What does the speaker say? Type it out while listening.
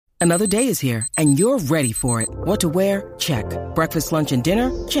Another day is here, and you're ready for it. What to wear? Check. Breakfast, lunch, and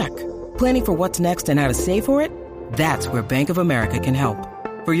dinner? Check. Planning for what's next and how to save for it? That's where Bank of America can help.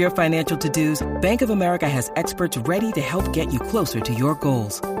 For your financial to-dos, Bank of America has experts ready to help get you closer to your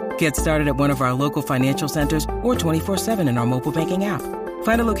goals. Get started at one of our local financial centers or 24/7 in our mobile banking app.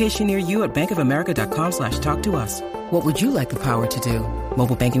 Find a location near you at bankofamerica.com/talktous. What would you like the power to do?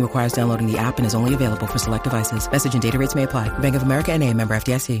 Mobile banking requires downloading the app and is only available for select devices. Message and data rates may apply. Bank of America N.A., member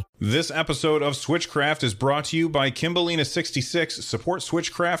FDIC. This episode of Switchcraft is brought to you by Kimbalina66. Support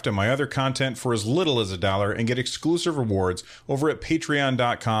Switchcraft and my other content for as little as $1 and get exclusive rewards over at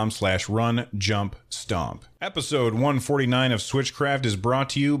patreon.com/runjumpstomp. Episode 149 of Switchcraft is brought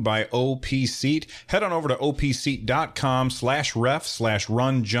to you by OP Seat. Head on over to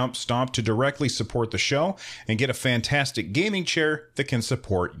opseat.com/ref/runjumpstomp to directly support the show and get a fantastic gaming chair that can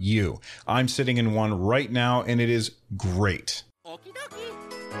support you. I'm sitting in one right now and it is great. Okie dokie.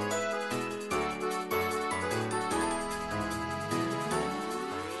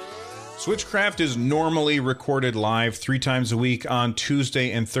 Switchcraft is normally recorded live 3 times a week on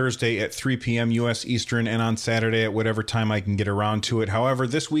Tuesday and Thursday at 3 p.m. U.S. Eastern and on Saturday at whatever time I can get around to it. However,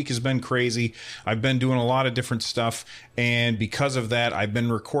 this week has been crazy. I've been doing a lot of different stuff, and because of that, I've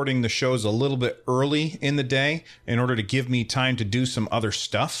been recording the shows a little bit early in the day in order to give me time to do some other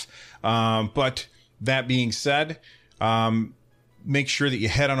stuff. But that being said, make sure that you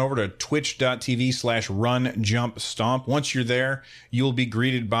head on over to twitch.tv/runjumpstomp. Once you're there, you'll be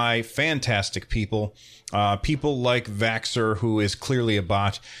greeted by fantastic people. People like Vaxer, who is clearly a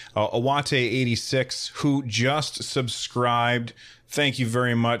bot. Awate86, who just subscribed. Thank you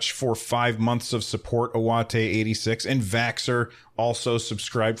very much for 5 months of support, Awate86. And Vaxer also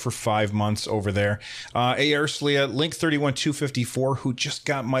subscribed for 5 months over there. Aerslia, Link31254, who just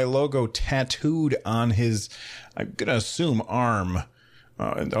got my logo tattooed on his, I'm going to assume, arm.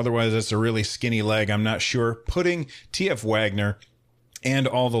 Otherwise, it's a really skinny leg. I'm not sure. Pudding, TF Wagner, and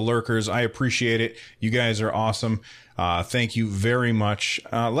all the lurkers. I appreciate it. You guys are awesome. Thank you very much.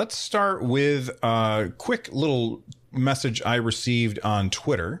 Let's start with a quick little message I received on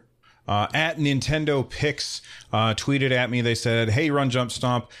Twitter. At Nintendo Picks tweeted at me. They said, "Hey, Run Jump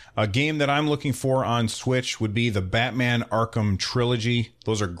Stomp, a game that I'm looking for on Switch would be the Batman Arkham Trilogy.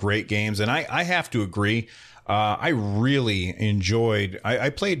 Those are great games." And I have to agree. I really enjoyed, I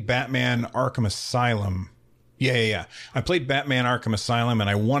played Batman Arkham Asylum. Yeah. I played Batman Arkham Asylum and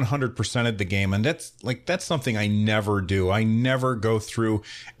I 100%ed the game. And that's something I never do. I never go through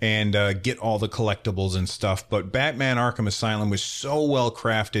and get all the collectibles and stuff. But Batman Arkham Asylum was so well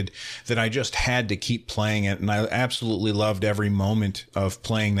crafted that I just had to keep playing it. And I absolutely loved every moment of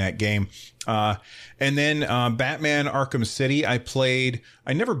playing that game. And then Batman Arkham City, I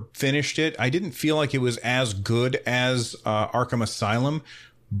never finished it. I didn't feel like it was as good as Arkham Asylum,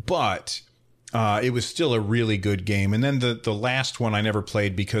 but it was still a really good game. And then the last one I never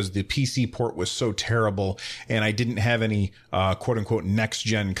played because the PC port was so terrible and I didn't have any quote unquote next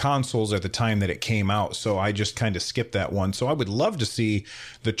gen consoles at the time that it came out. So I just kind of skipped that one. So I would love to see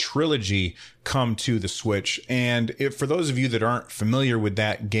the trilogy come to the Switch. And for those of you that aren't familiar with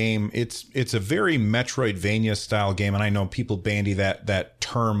that game, it's a very Metroidvania style game. And I know people bandy that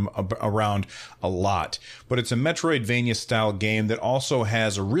term around a lot, but it's a Metroidvania style game that also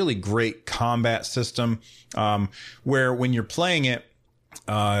has a really great combat system, where when you're playing it,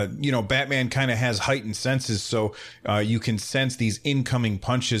 Batman kind of has heightened senses. So, you can sense these incoming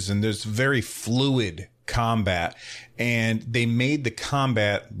punches and there's very fluid combat, and they made the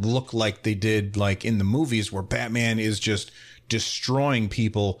combat look like they did like in the movies where Batman is just destroying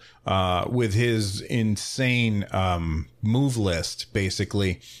people with his insane move list,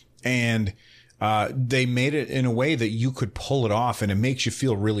 basically. And they made it in a way that you could pull it off, and it makes you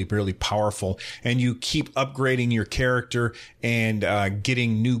feel really, really powerful. And you keep upgrading your character and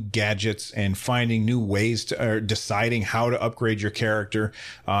getting new gadgets and finding new ways to deciding how to upgrade your character.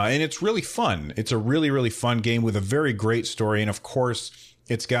 And it's really fun. It's a really, really fun game with a very great story. And of course,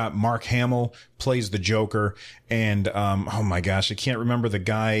 it's got Mark Hamill plays the Joker, and oh my gosh, I can't remember the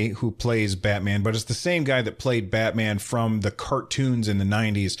guy who plays Batman, but it's the same guy that played Batman from the cartoons in the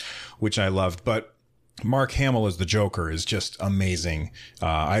 90s, which I loved. But Mark Hamill as the Joker is just amazing.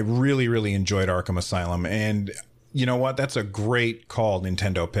 I really, really enjoyed Arkham Asylum, and you know what? That's a great call.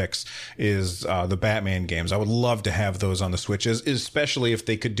 Nintendo Picks is the Batman games. I would love to have those on the Switch, especially if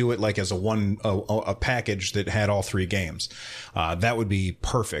they could do it like as a package that had all 3 games. That would be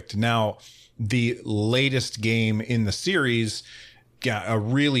perfect. Now, the latest game in the series got a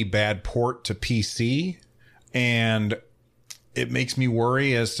really bad port to PC, and It makes me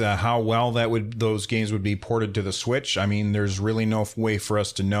worry as to how well those games would be ported to the Switch. I mean, there's really no way for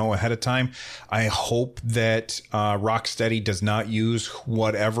us to know ahead of time. I hope that Rocksteady does not use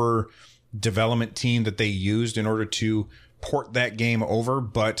whatever development team that they used in order to port that game over,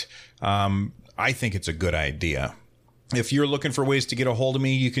 but I think it's a good idea. If you're looking for ways to get a hold of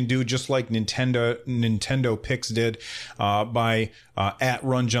me, you can do just like Nintendo Picks did by at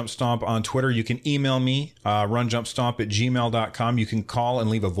RunJumpStomp on Twitter. You can email me, runjumpstomp@gmail.com. You can call and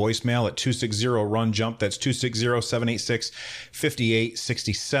leave a voicemail at 260-RUN-JUMP. That's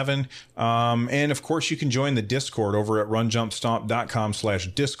 260-786-5867. And of course, you can join the Discord over at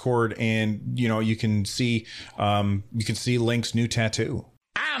runjumpstomp.com/Discord. And, you can see Link's new tattoo.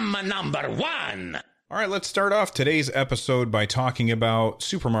 I'm number one. All right, let's start off today's episode by talking about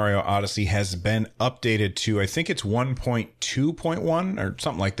Super Mario Odyssey has been updated to, I think it's 1.2.1 or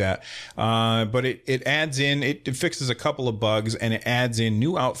something like that. But it adds in, it fixes a couple of bugs, and it adds in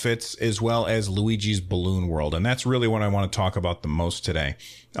new outfits as well as Luigi's Balloon World. And that's really what I want to talk about the most today.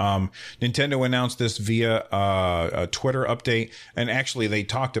 Nintendo announced this via a Twitter update, and actually they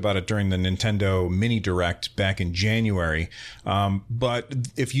talked about it during the Nintendo Mini Direct back in January. But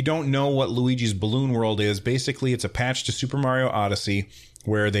if you don't know what Luigi's Balloon World is, basically it's a patch to Super Mario Odyssey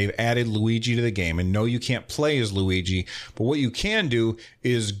where they've added Luigi to the game. And no, you can't play as Luigi, but what you can do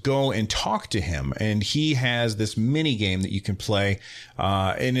is go and talk to him. And he has this mini game that you can play,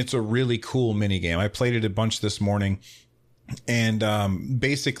 and it's a really cool mini game. I played it a bunch this morning. And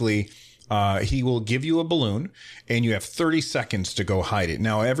basically, he will give you a balloon, and you have 30 seconds to go hide it.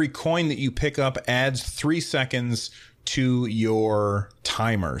 Now, every coin that you pick up adds 3 seconds to your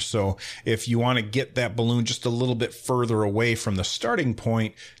timer. So if you want to get that balloon just a little bit further away from the starting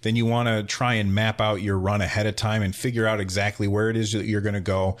point, then you want to try and map out your run ahead of time and figure out exactly where it is that you're going to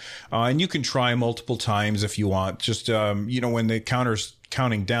go. And you can try multiple times if you want. Just, when the counter's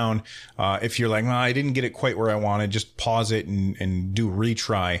counting down, if you're like, I didn't get it quite where I wanted, just pause it and do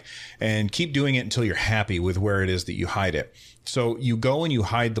retry and keep doing it until you're happy with where it is that you hide it. So you go and you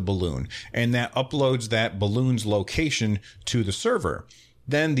hide the balloon, and that uploads that balloon's location to the server.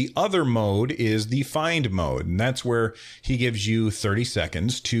 Then the other mode is the find mode, and that's where he gives you 30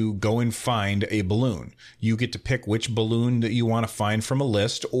 seconds to go and find a balloon. You get to pick which balloon that you want to find from a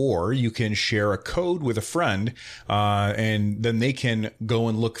list, or you can share a code with a friend, and then they can go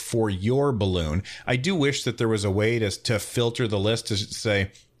and look for your balloon. I do wish that there was a way to filter the list to say,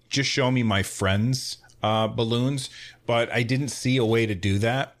 just show me my friends' balloons, but I didn't see a way to do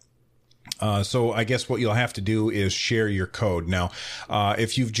that. So I guess what you'll have to do is share your code. Now,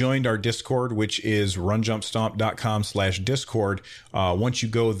 if you've joined our Discord, which is runjumpstomp.com/Discord, once you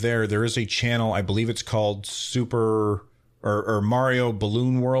go there, there is a channel, I believe it's called Super or Mario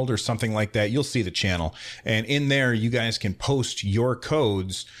Balloon World or something like that. You'll see the channel. And in there, you guys can post your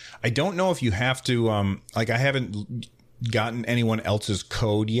codes. I don't know if you have to, I haven't gotten anyone else's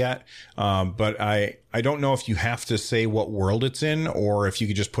code yet, but I don't know if you have to say what world it's in, or if you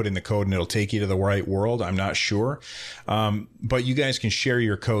could just put in the code and it'll take you to the right world. I'm not sure, but you guys can share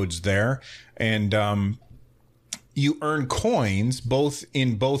your codes there, and you earn coins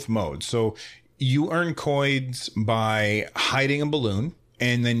in both modes. So you earn coins by hiding a balloon,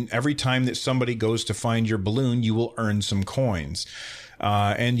 and then every time that somebody goes to find your balloon, you will earn some coins.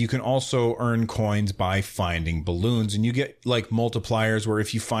 And you can also earn coins by finding balloons, and you get like multipliers where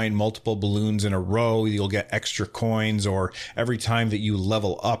if you find multiple balloons in a row, you'll get extra coins, or every time that you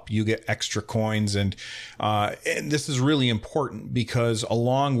level up, you get extra coins. And this is really important because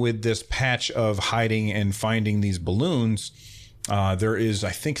along with this patch of hiding and finding these balloons, there is,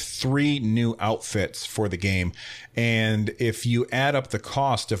 I think, 3 new outfits for the game. And if you add up the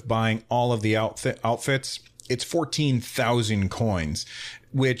cost of buying all of the outfits, it's 14,000 coins,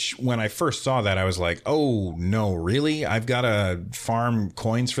 which when I first saw that, I was like, oh, no, really? I've got to farm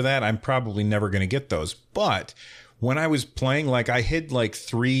coins for that? I'm probably never going to get those. But when I was playing, I hid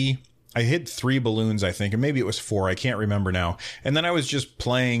 3 balloons, I think, and maybe it was 4. I can't remember now. And then I was just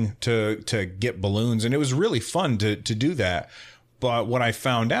playing to get balloons, and it was really fun to do that. But what I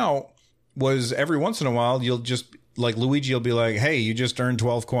found out was every once in a while, you'll just, Luigi will be like, hey, you just earned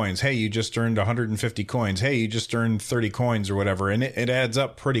 12 coins. Hey, you just earned 150 coins. Hey, you just earned 30 coins or whatever. And it adds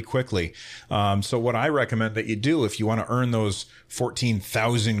up pretty quickly. So what I recommend that you do if you want to earn those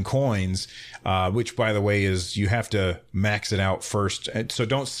 14,000 coins, which, by the way, is you have to max it out first. So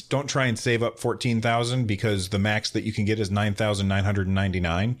don't try and save up 14,000 because the max that you can get is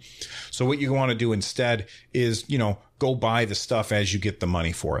 9,999. So what you want to do instead is, go buy the stuff as you get the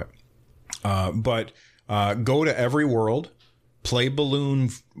money for it. But go to every world, play Balloon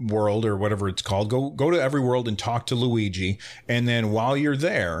World or whatever it's called. Go to every world and talk to Luigi. And then while you're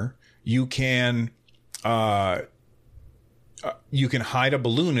there, you can hide a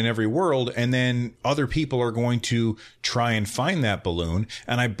balloon in every world, and then other people are going to try and find that balloon.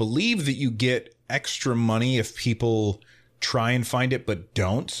 And I believe that you get extra money if people try and find it but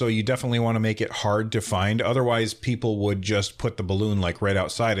don't. So you definitely want to make it hard to find. Otherwise, people would just put the balloon like right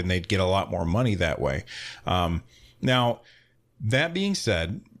outside and they'd get a lot more money that way. Now, that being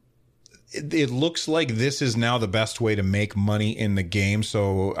said, it looks like this is now the best way to make money in the game.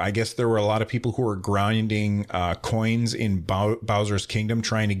 So I guess there were a lot of people who were grinding coins in Bowser's Kingdom,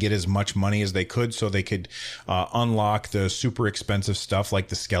 trying to get as much money as they could so they could unlock the super expensive stuff like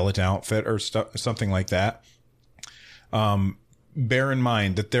the skeleton outfit or something like that. Bear in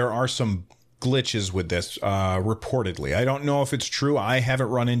mind that there are some glitches with this, reportedly. I don't know if it's true. I haven't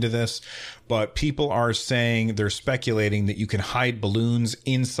run into this, but people are saying, they're speculating that you can hide balloons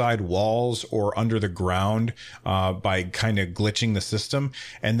inside walls or under the ground, by kind of glitching the system.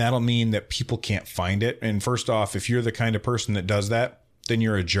 And that'll mean that people can't find it. And first off, if you're the kind of person that does that, then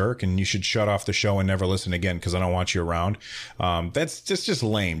you're a jerk and you should shut off the show and never listen again, because I don't want you around. That's just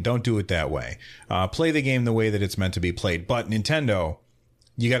lame. Don't do it that way. Play the game the way that it's meant to be played. But Nintendo,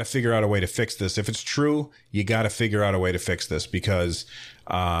 you got to figure out a way to fix this. If it's true, you got to figure out a way to fix this, because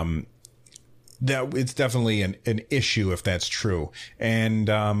that it's definitely an issue if that's true. And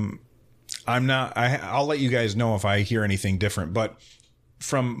I'll let you guys know if I hear anything different. But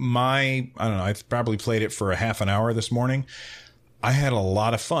from I don't know, I've probably played it for a half an hour this morning. I had a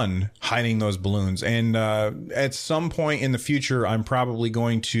lot of fun hiding those balloons. And at some point in the future, I'm probably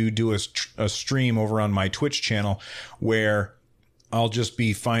going to do a stream over on my Twitch channel where I'll just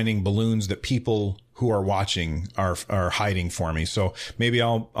be finding balloons that people who are watching are hiding for me. So maybe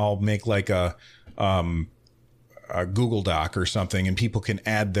I'll make like a Google Doc or something, and people can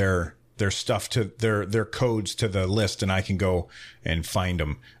add their stuff to their codes to the list, and I can go and find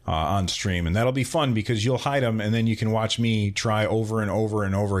them on stream. And that'll be fun because you'll hide them and then you can watch me try over and over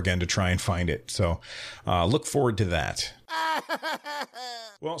and over again to try and find it. So look forward to that.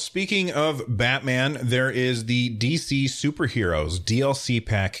 Well, speaking of Batman, there is the DC Superheroes DLC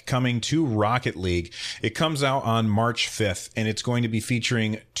pack coming to Rocket League. It comes out on March 5th, and it's going to be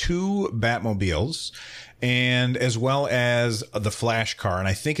featuring 2 Batmobiles and as well as the Flash car. And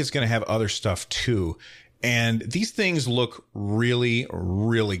I think it's going to have other stuff too. And these things look really,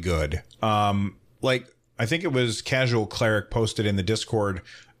 really good. Like, I think it was Casual Cleric posted in the Discord,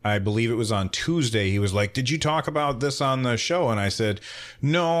 I believe it was on Tuesday. He was like, "Did you talk about this on the show?" And I said,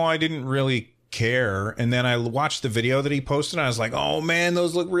 "No, I didn't really care." And then I watched the video that he posted, and I was like, "Oh man,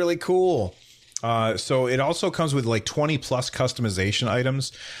 those look really cool." So it also comes with like 20 plus customization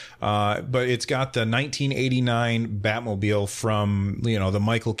items. But it's got the 1989 Batmobile from, the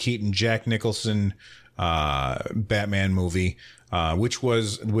Michael Keaton, Jack Nicholson, Batman movie, which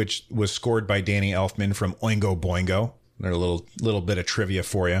was scored by Danny Elfman from Oingo Boingo. A little bit of trivia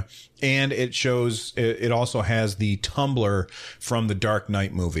for you. And it also has the Tumbler from the Dark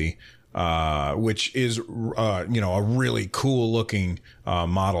Knight movie, which is, a really cool looking,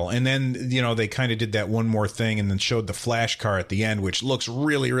 model. And then, they kind of did that one more thing and then showed the Flash car at the end, which looks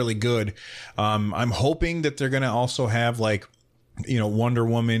really, really good. I'm hoping that they're going to also have like, Wonder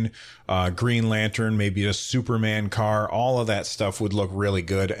Woman, Green Lantern, maybe a Superman car. All of that stuff would look really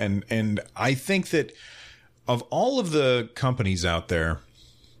good. And I think that of all of the companies out there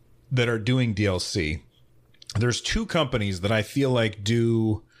that are doing DLC, there's 2 companies that I feel like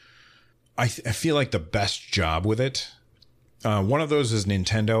I feel like the best job with it. One of those is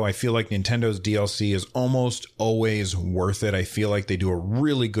Nintendo. I feel like Nintendo's DLC is almost always worth it. I feel like they do a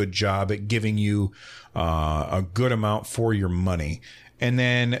really good job at giving you a good amount for your money. And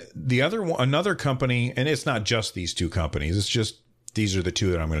then another company, and it's not just these 2 companies, it's just these are the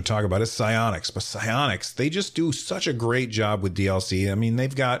 2 that I'm going to talk about, is Psyonix. But Psyonix, they just do such a great job with DLC. I mean,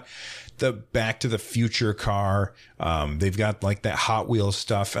 they've got the Back to the Future car. They've got like that Hot Wheels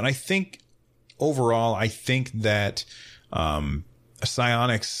stuff. And I think overall, that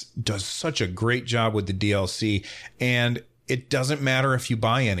Psyonix does such a great job with the DLC. And it doesn't matter if you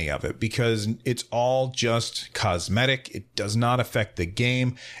buy any of it because it's all just cosmetic. It does not affect the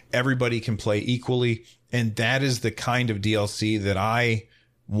game. Everybody can play equally. And that is the kind of DLC that I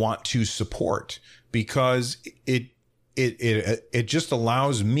want to support because it just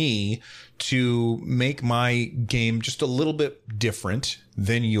allows me to make my game just a little bit different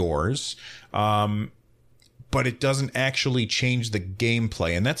than yours. But it doesn't actually change the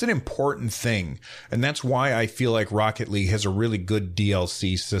gameplay. And that's an important thing. And that's why I feel like Rocket League has a really good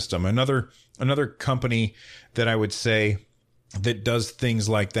DLC system. Another company that I would say that does things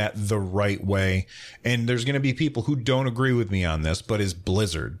like that the right way. And there's going to be people who don't agree with me on this, but is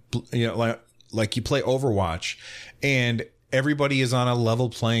Blizzard. You know, like you play Overwatch and everybody is on a level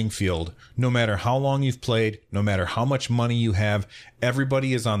playing field. No matter how long you've played, no matter how much money you have,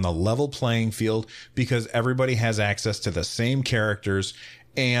 everybody is on the level playing field because everybody has access to the same characters,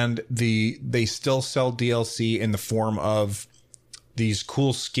 and they still sell DLC in the form of these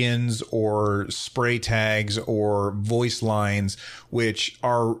cool skins or spray tags or voice lines, which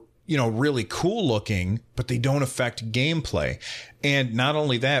are, you know, really cool looking, but they don't affect gameplay. And not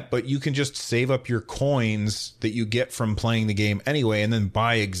only that, but you can just save up your coins that you get from playing the game anyway, and then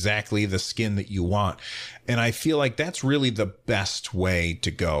buy exactly the skin that you want. And I feel like that's really the best way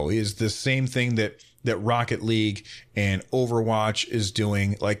to go, is the same thing that Rocket League and Overwatch is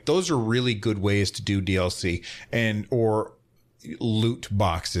doing. Like, those are really good ways to do DLC or loot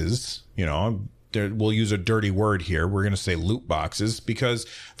boxes. You know, we'll use a dirty word here. We're going to say loot boxes, because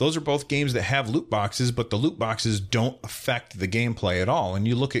those are both games that have loot boxes, but the loot boxes don't affect the gameplay at all. And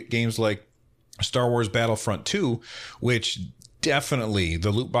you look at games like Star Wars Battlefront 2, which definitely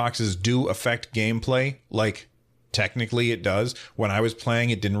the loot boxes do affect gameplay. Like, technically it does. When I was playing,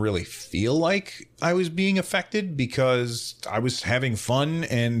 it didn't really feel like I was being affected because I was having fun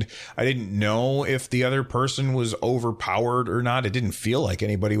and I didn't know if the other person was overpowered or not. It didn't feel like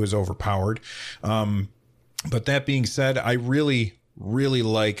anybody was overpowered. But that being said, I really, really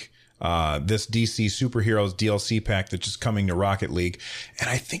like this DC Superheroes DLC pack that's just coming to Rocket League. And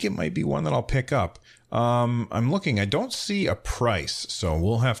I think it might be one that I'll pick up. I'm looking, I don't see a price, so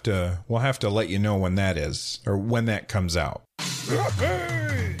we'll have to let you know when that is, or when that comes out.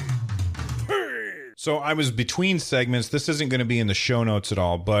 So I was between segments. This isn't going to be in the show notes at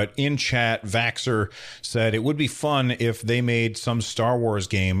all, but in chat, Vaxer said it would be fun if they made some Star Wars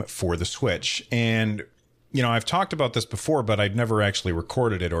game for the Switch. And, you know, I've talked about this before, but I'd never actually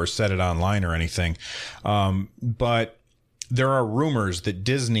recorded it or said it online or anything. But there are rumors that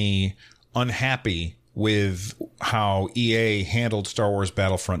Disney, unhappy with how EA handled Star Wars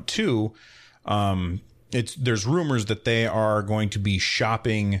Battlefront 2, there's rumors that they are going to be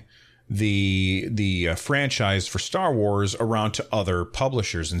shopping the franchise for Star Wars around to other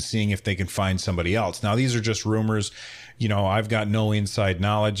publishers and seeing if they can find somebody else. Now, these are just rumors. You know, I've got no inside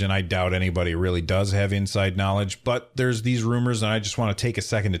knowledge, and I doubt anybody really does have inside knowledge, but there's these rumors, and I just want to take a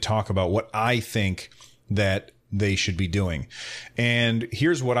second to talk about what I think that they should be doing. And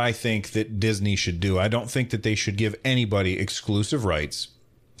here's what I think that Disney should do. I don't think that they should give anybody exclusive rights.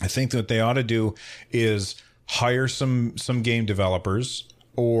 I think that what they ought to do is hire some game developers,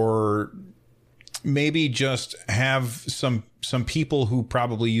 or maybe just have some people who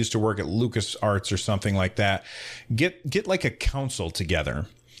probably used to work at LucasArts or something like that, get like a council together,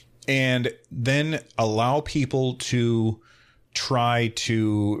 and then allow people to try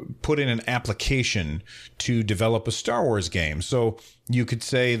to put in an application to develop a Star Wars game. So you could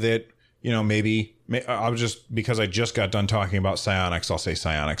say that, you know, maybe because I just got done talking about Psyonix, I'll say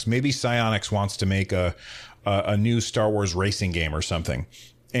Psyonix. Maybe Psyonix wants to make a new Star Wars racing game or something.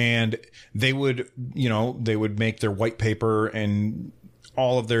 And they would make their white paper and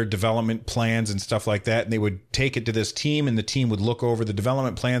all of their development plans and stuff like that. And they would take it to this team, and the team would look over the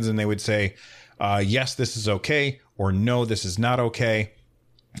development plans, and they would say, yes, this is okay, or no, this is not okay.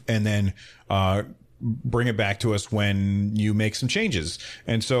 And then bring it back to us when you make some changes.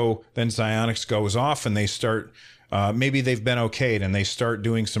 And so then Psyonix goes off and they start, maybe they've been okayed and they start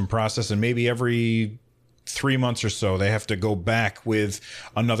doing some process, and maybe every 3 months or so, they have to go back with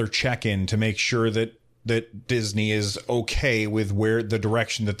another check-in to make sure that Disney is okay with where the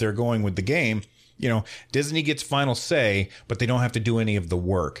direction that they're going with the game. You know, Disney gets final say, but they don't have to do any of the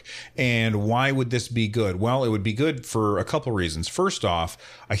work. And why would this be good? Well, it would be good for a couple reasons. First off,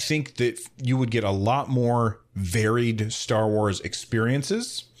 I think that you would get a lot more varied Star Wars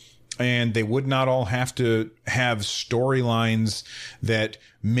experiences, and they would not all have to have storylines that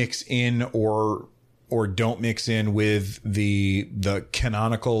mix in or don't mix in with the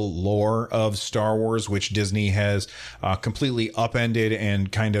canonical lore of Star Wars, which Disney has completely upended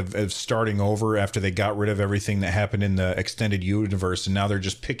and kind of starting over after they got rid of everything that happened in the extended universe. And now they're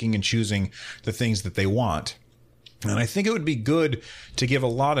just picking and choosing the things that they want. And I think it would be good to give a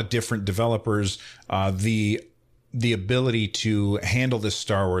lot of different developers the ability to handle this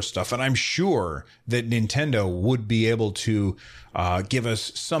Star Wars stuff. And I'm sure that Nintendo would be able to give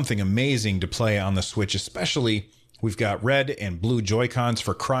us something amazing to play on the Switch, especially we've got red and blue Joy-Cons,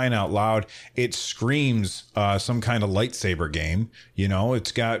 for crying out loud. It screams some kind of lightsaber game. You know,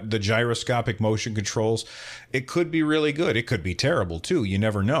 it's got the gyroscopic motion controls. It could be really good. It could be terrible too. You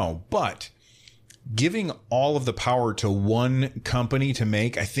never know. But giving all of the power to one company to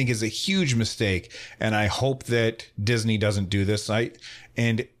make, I think, is a huge mistake. And I hope that Disney doesn't do this. I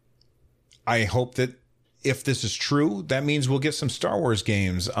hope that if this is true, that means we'll get some Star Wars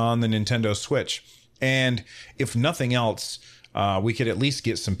games on the Nintendo Switch. And if nothing else, we could at least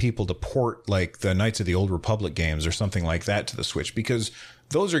get some people to port like the Knights of the Old Republic games or something like that to the Switch, because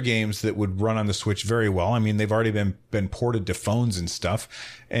those are games that would run on the Switch very well. I mean, they've already been ported to phones and stuff.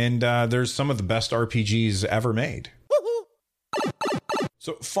 And there's some of the best RPGs ever made.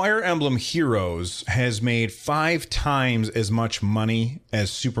 So Fire Emblem Heroes has made 5 times as much money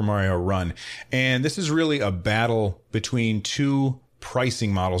as Super Mario Run. And this is really a battle between two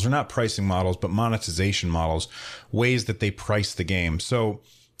pricing models, or not pricing models, but monetization models, ways that they price the game. So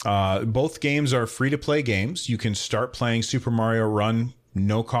both games are free to play games. You can start playing Super Mario Run,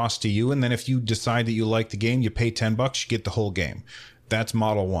 no cost to you. And then if you decide that you like the game, you pay $10, you get the whole game. That's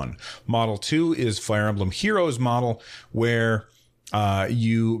model 1. Model 2 is Fire Emblem Heroes model, where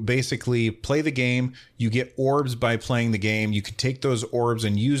you basically play the game, you get orbs by playing the game. You can take those orbs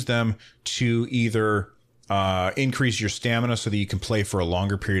and use them to either increase your stamina so that you can play for a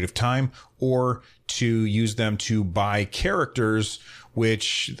longer period of time, or to use them to buy characters,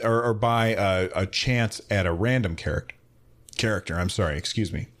 which or buy a chance at a random character.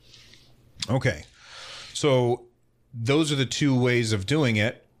 Okay. So those are the two ways of doing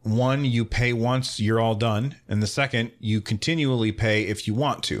it. One, you pay once, you're all done. And the second, you continually pay if you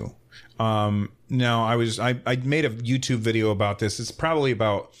want to. Now I made a YouTube video about this. It's probably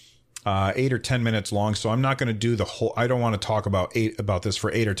about 8 or 10 minutes long. So I'm not going to do the whole, I don't want to talk about this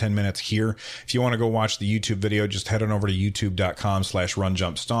for 8 or 10 minutes here. If you want to go watch the YouTube video, just head on over to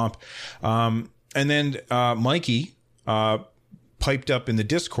youtube.com/runjumpstomp. And then, Mikey, piped up in the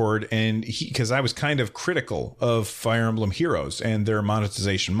Discord, and because I was kind of critical of Fire Emblem Heroes and their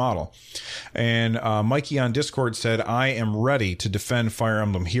monetization model. And Mikey on Discord said, I am ready to defend Fire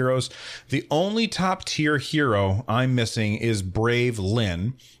Emblem Heroes. The only top tier hero I'm missing is Brave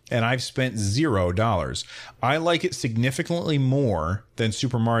Lyn, and I've spent $0. I like it significantly more than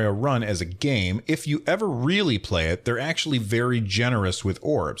Super Mario Run as a game. If you ever really play it, they're actually very generous with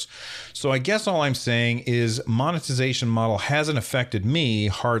orbs. So I guess all I'm saying is monetization model hasn't affected me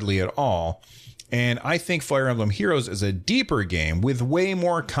hardly at all. And I think Fire Emblem Heroes is a deeper game with way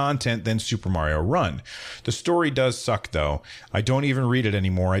more content than Super Mario Run. The story does suck, though. I don't even read it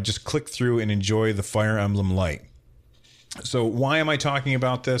anymore. I just click through and enjoy the Fire Emblem Light. So why am I talking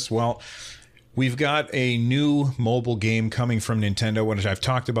about this? Well, we've got a new mobile game coming from Nintendo, which I've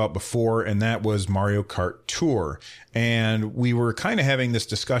talked about before, and that was Mario Kart Tour. And we were kind of having this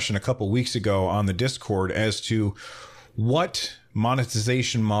discussion a couple weeks ago on the Discord as to what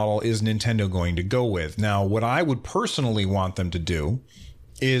monetization model is Nintendo going to go with. Now, what I would personally want them to do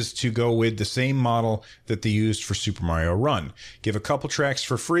is to go with the same model that they used for Super Mario Run. Give a couple tracks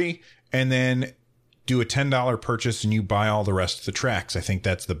for free, and then do a $10 purchase and you buy all the rest of the tracks. I think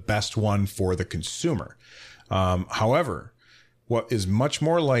that's the best one for the consumer. However, what is much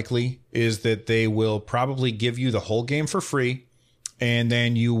more likely is that they will probably give you the whole game for free, and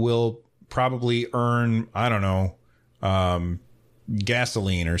then you will probably earn, I don't know,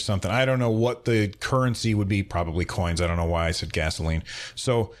 gasoline or something. I don't know what the currency would be. Probably coins. I don't know why I said gasoline.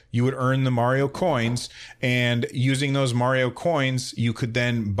 So you would earn the Mario coins, and using those Mario coins, you could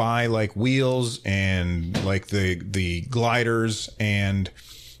then buy like wheels and like the gliders and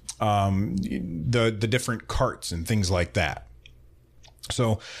the different carts and things like that.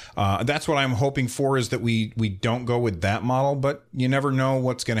 So that's what I'm hoping for, is that we don't go with that model, but you never know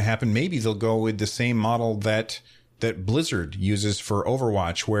what's going to happen. Maybe they'll go with the same model that Blizzard uses for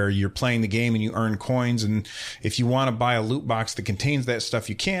Overwatch, where you're playing the game and you earn coins. And if you want to buy a loot box that contains that stuff,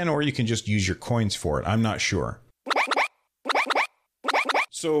 you can, or you can just use your coins for it. I'm not sure.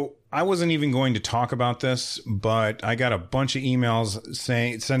 So I wasn't even going to talk about this, but I got a bunch of emails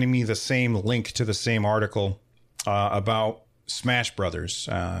sending me the same link to the same article about Smash Brothers.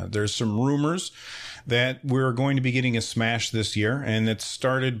 There's some rumors that we're going to be getting a Smash this year, and it's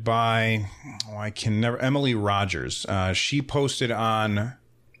started by Emily Rogers. She posted on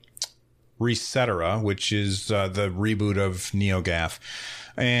Resetera, which is the reboot of NeoGAF.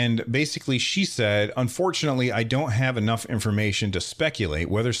 And basically she said, unfortunately, I don't have enough information to speculate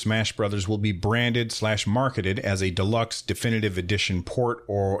whether Smash Brothers will be branded / marketed as a deluxe definitive edition port,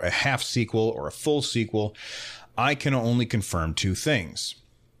 or a half sequel, or a full sequel. I can only confirm 2 things.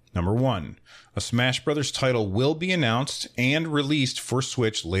 Number 1, a Smash Brothers title will be announced and released for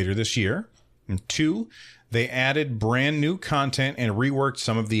Switch later this year. And 2, they added brand new content and reworked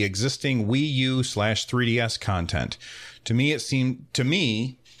some of the existing Wii U / 3DS content. To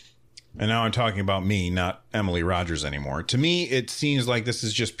me, And now I'm talking about me, not Emily Rogers anymore. To me, it seems like this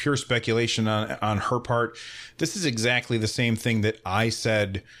is just pure speculation on her part. This is exactly the same thing that I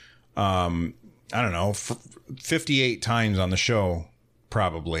said, I don't know, 58 times on the show,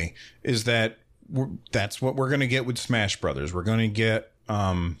 probably, is that that's what we're going to get with Smash Brothers. We're going to get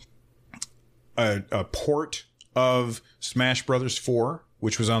a port of Smash Brothers 4,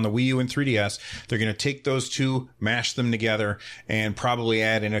 which was on the Wii U and 3DS. They're going to take those two, mash them together, and probably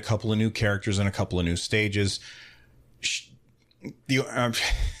add in a couple of new characters and a couple of new stages.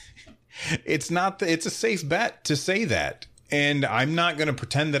 It's a safe bet to say that. And I'm not going to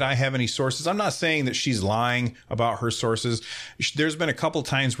pretend that I have any sources. I'm not saying that she's lying about her sources. There's been a couple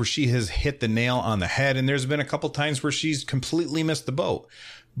times where she has hit the nail on the head, and there's been a couple times where she's completely missed the boat.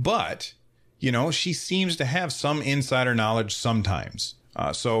 But, you know, she seems to have some insider knowledge sometimes.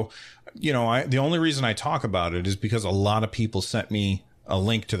 So, you know, the only reason I talk about it is because a lot of people sent me a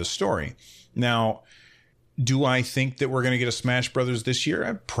link to the story. Now, do I think that we're going to get a Smash Brothers this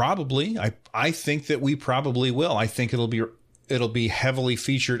year? Probably. I think that we probably will. I think it'll be heavily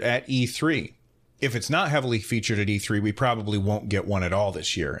featured at E3. If it's not heavily featured at E3, we probably won't get one at all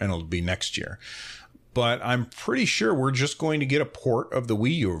this year, and it'll be next year. But I'm pretty sure we're just going to get a port of the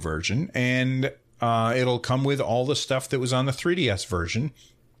Wii U version, and it'll come with all the stuff that was on the 3DS version,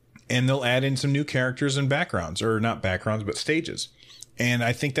 and they'll add in some new characters and backgrounds, or not backgrounds, but stages. And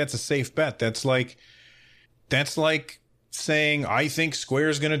I think that's a safe bet. That's like saying, I think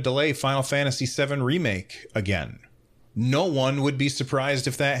Square's going to delay Final Fantasy VII Remake again. No one would be surprised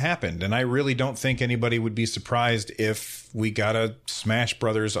if that happened. And I really don't think anybody would be surprised if we got a Smash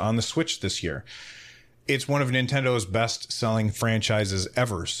Brothers on the Switch this year. It's one of Nintendo's best selling franchises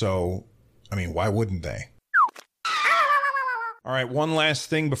ever. So, I mean, why wouldn't they? All right, one last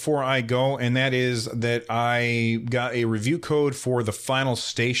thing before I go, and that is that I got a review code for The Final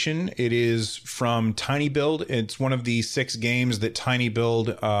Station. It is from TinyBuild. It's one of the 6 games that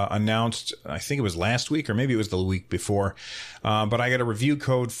TinyBuild announced, I think it was last week, or maybe it was the week before. But I got a review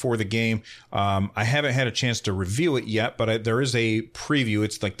code for the game. I haven't had a chance to review it yet, but there is a preview.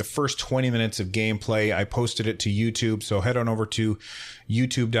 It's like the first 20 minutes of gameplay. I posted it to YouTube, so head on over to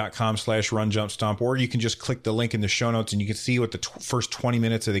youtube.com/runjumpstomp, or you can just click the link in the show notes and you can see what the first 20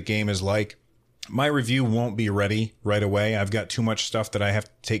 minutes of the game is like. My review won't be ready right away. I've got too much stuff that I have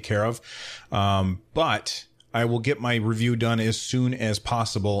to take care of. But I will get my review done as soon as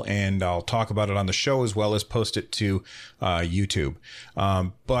possible, and I'll talk about it on the show as well as post it to YouTube.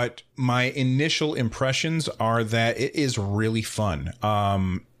 But my initial impressions are that it is really fun.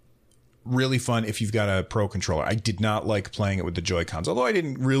 Really fun if you've got a Pro controller. I did not like playing it with the Joy-Cons, although I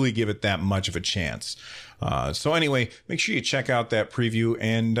didn't really give it that much of a chance. So anyway, make sure you check out that preview,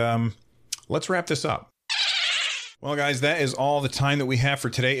 and let's wrap this up. Well, guys, that is all the time that we have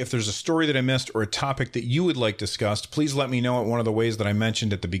for today. If there's a story that I missed or a topic that you would like discussed, please let me know at one of the ways that I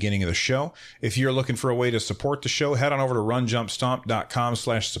mentioned at the beginning of the show. If you're looking for a way to support the show, head on over to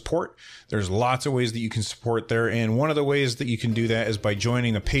runjumpstomp.com/support. There's lots of ways that you can support there. And one of the ways that you can do that is by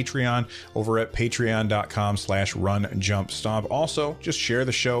joining the Patreon over at patreon.com/runjumpstomp. Also, just share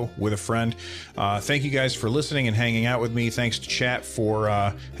the show with a friend. Thank you guys for listening and hanging out with me. Thanks to chat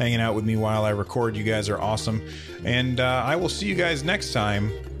for hanging out with me while I record. You guys are awesome. And I will see you guys next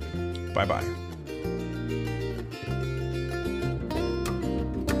time. Bye-bye.